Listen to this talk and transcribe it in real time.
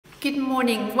Good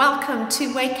morning. Welcome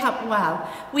to Wake Up Well.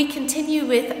 We continue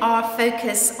with our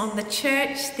focus on the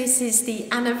church. This is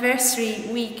the anniversary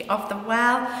week of the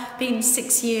Well, being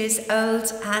 6 years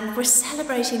old, and we're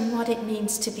celebrating what it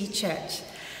means to be church.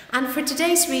 And for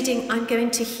today's reading, I'm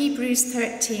going to Hebrews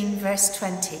 13, verse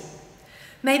 20.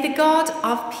 May the God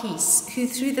of peace, who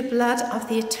through the blood of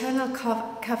the eternal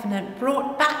covenant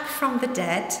brought back from the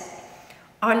dead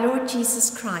our Lord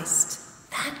Jesus Christ,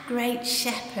 that great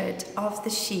shepherd of the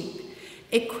sheep,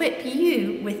 equip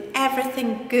you with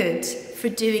everything good for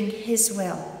doing his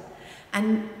will.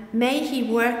 And may he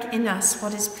work in us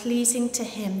what is pleasing to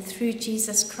him through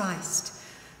Jesus Christ,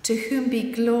 to whom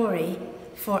be glory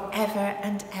forever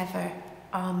and ever.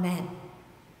 Amen.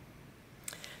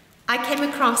 I came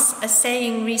across a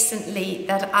saying recently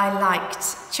that I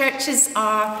liked. Churches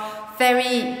are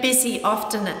very busy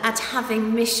often at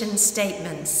having mission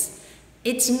statements.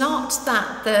 It's not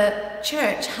that the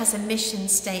church has a mission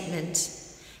statement,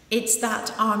 it's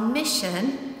that our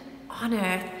mission on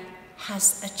earth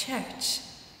has a church.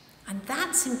 And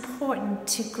that's important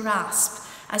to grasp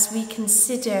as we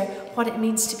consider what it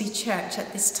means to be church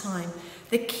at this time.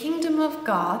 The kingdom of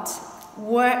God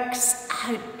works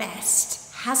out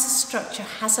best, has a structure,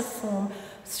 has a form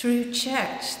through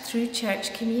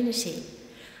church community.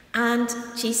 And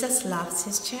Jesus loves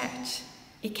his church.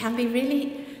 It can be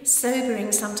really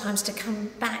sobering sometimes to come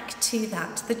back to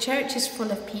that. The church is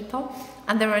full of people,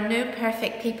 and there are no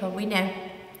perfect people, we know.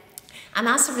 And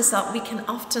as a result, we can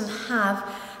often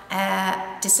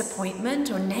have disappointment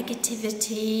or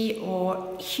negativity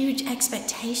or huge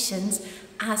expectations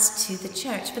as to the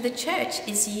church. But the church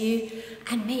is you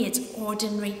and me. It's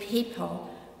ordinary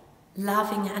people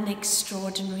loving an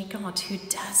extraordinary God who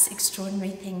does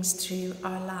extraordinary things through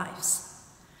our lives.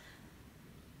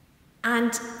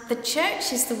 And the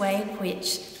church is the way in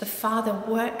which the Father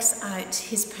works out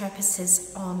his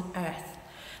purposes on earth.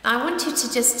 Now, I want you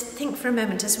to just think for a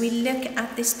moment as we look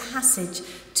at this passage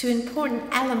to important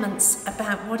elements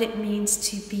about what it means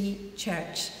to be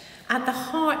church. At the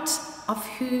heart of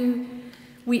who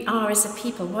we are as a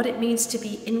people, what it means to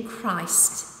be in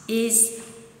Christ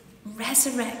is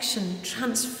resurrection,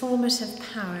 transformative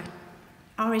power,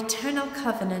 our eternal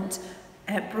covenant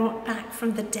brought back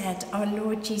from the dead, our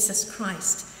Lord Jesus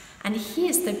Christ. And he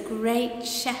is the great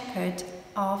shepherd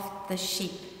of the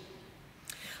sheep.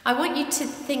 I want you to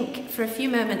think for a few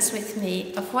moments with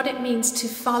me of what it means to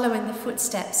follow in the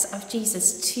footsteps of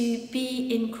Jesus, to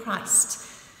be in Christ,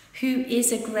 who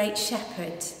is a great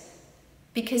shepherd.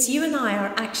 Because you and I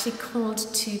are actually called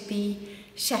to be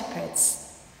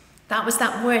shepherds. That was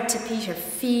that word to Peter,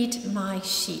 feed my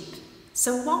sheep.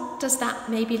 So what does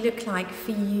that maybe look like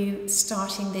for you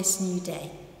starting this new day?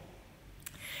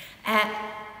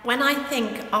 When I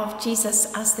think of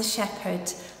Jesus as the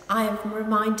shepherd, I am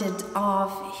reminded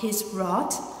of his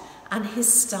rod and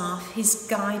his staff, his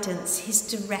guidance, his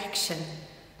direction.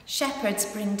 Shepherds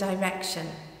bring direction.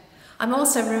 I'm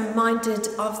also reminded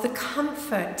of the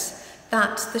comfort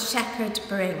that the shepherd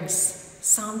brings.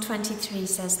 Psalm 23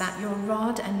 says that your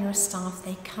rod and your staff,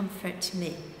 they comfort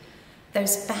me.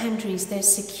 There's boundaries,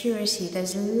 there's security,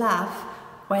 there's love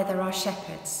where there are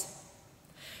shepherds.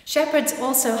 Shepherds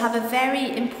also have a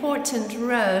very important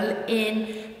role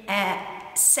in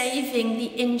saving the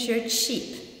injured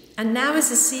sheep. And now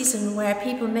is a season where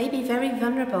people may be very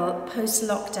vulnerable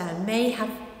post-lockdown, may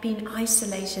have been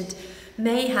isolated,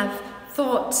 may have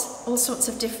thought all sorts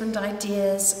of different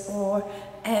ideas or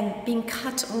been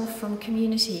cut off from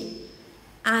community.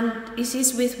 And it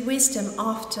is with wisdom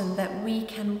often that we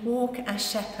can walk as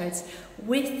shepherds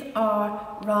with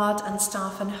our rod and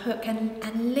staff and hook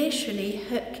and literally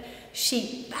hook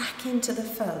sheep back into the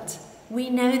fold.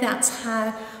 We know that's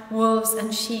how wolves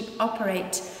and sheep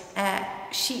operate.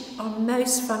 Sheep are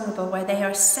most vulnerable where they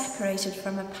are separated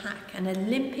from a pack, and a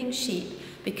limping sheep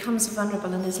becomes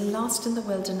vulnerable and is lost in the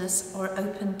wilderness or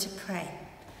open to prey.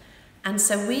 And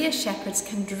so we as shepherds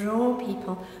can draw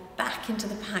people back into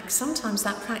the pack. Sometimes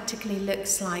that practically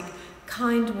looks like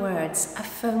kind words, a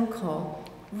phone call,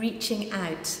 reaching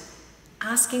out,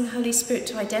 asking Holy Spirit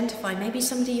to identify maybe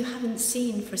somebody you haven't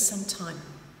seen for some time.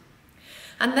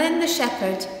 And then the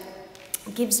shepherd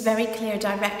gives very clear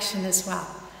direction as well.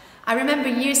 I remember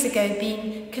years ago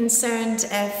being concerned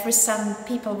for some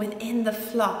people within the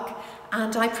flock,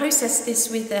 and I processed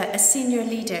this with a senior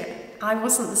leader. I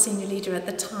wasn't the senior leader at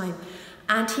the time.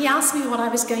 And he asked me what I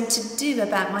was going to do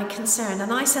about my concern.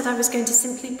 And I said I was going to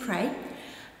simply pray.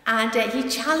 And he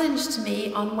challenged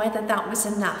me on whether that was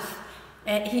enough.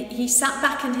 He sat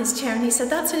back in his chair and he said,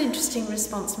 "That's an interesting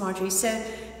response, Marjorie. So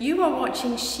you are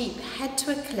watching sheep head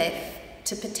to a cliff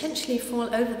to potentially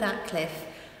fall over that cliff,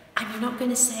 and you're not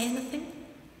going to say anything?"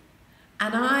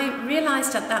 And I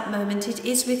realised at that moment it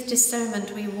is with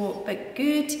discernment we walk, but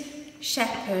good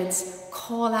shepherds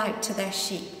call out to their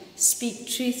sheep, speak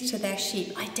truth to their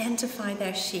sheep, identify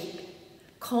their sheep,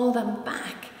 call them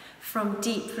back from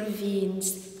deep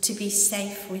ravines to be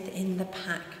safe within the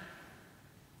pack.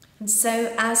 And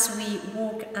so as we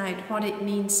walk out what it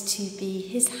means to be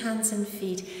his hands and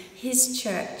feet, his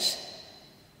church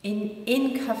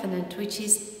in covenant, which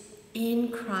is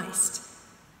in Christ,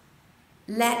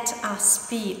 let us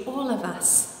be, all of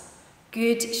us,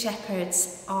 good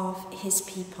shepherds of his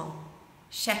people,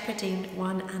 shepherding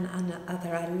one and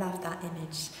another. I love that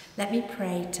image. Let me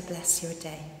pray to bless your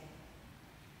day.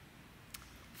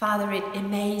 Father, it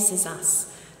amazes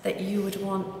us that you would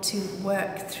want to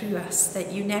work through us,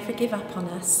 that you never give up on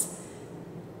us,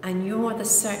 and you're the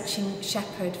searching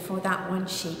shepherd for that one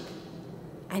sheep,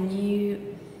 and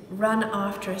you run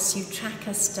after us, you track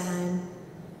us down,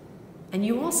 and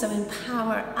you also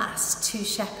empower us to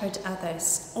shepherd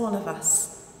others, all of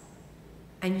us,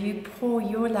 and you pour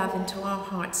your love into our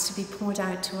hearts to be poured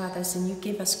out to others, and you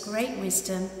give us great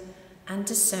wisdom and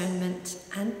discernment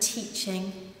and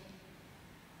teaching.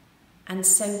 And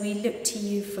so we look to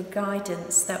you for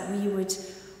guidance, that we would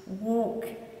walk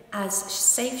as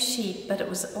safe sheep, but it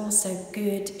was also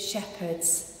good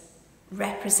shepherds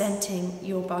representing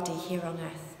your body here on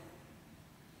earth.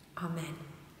 Amen.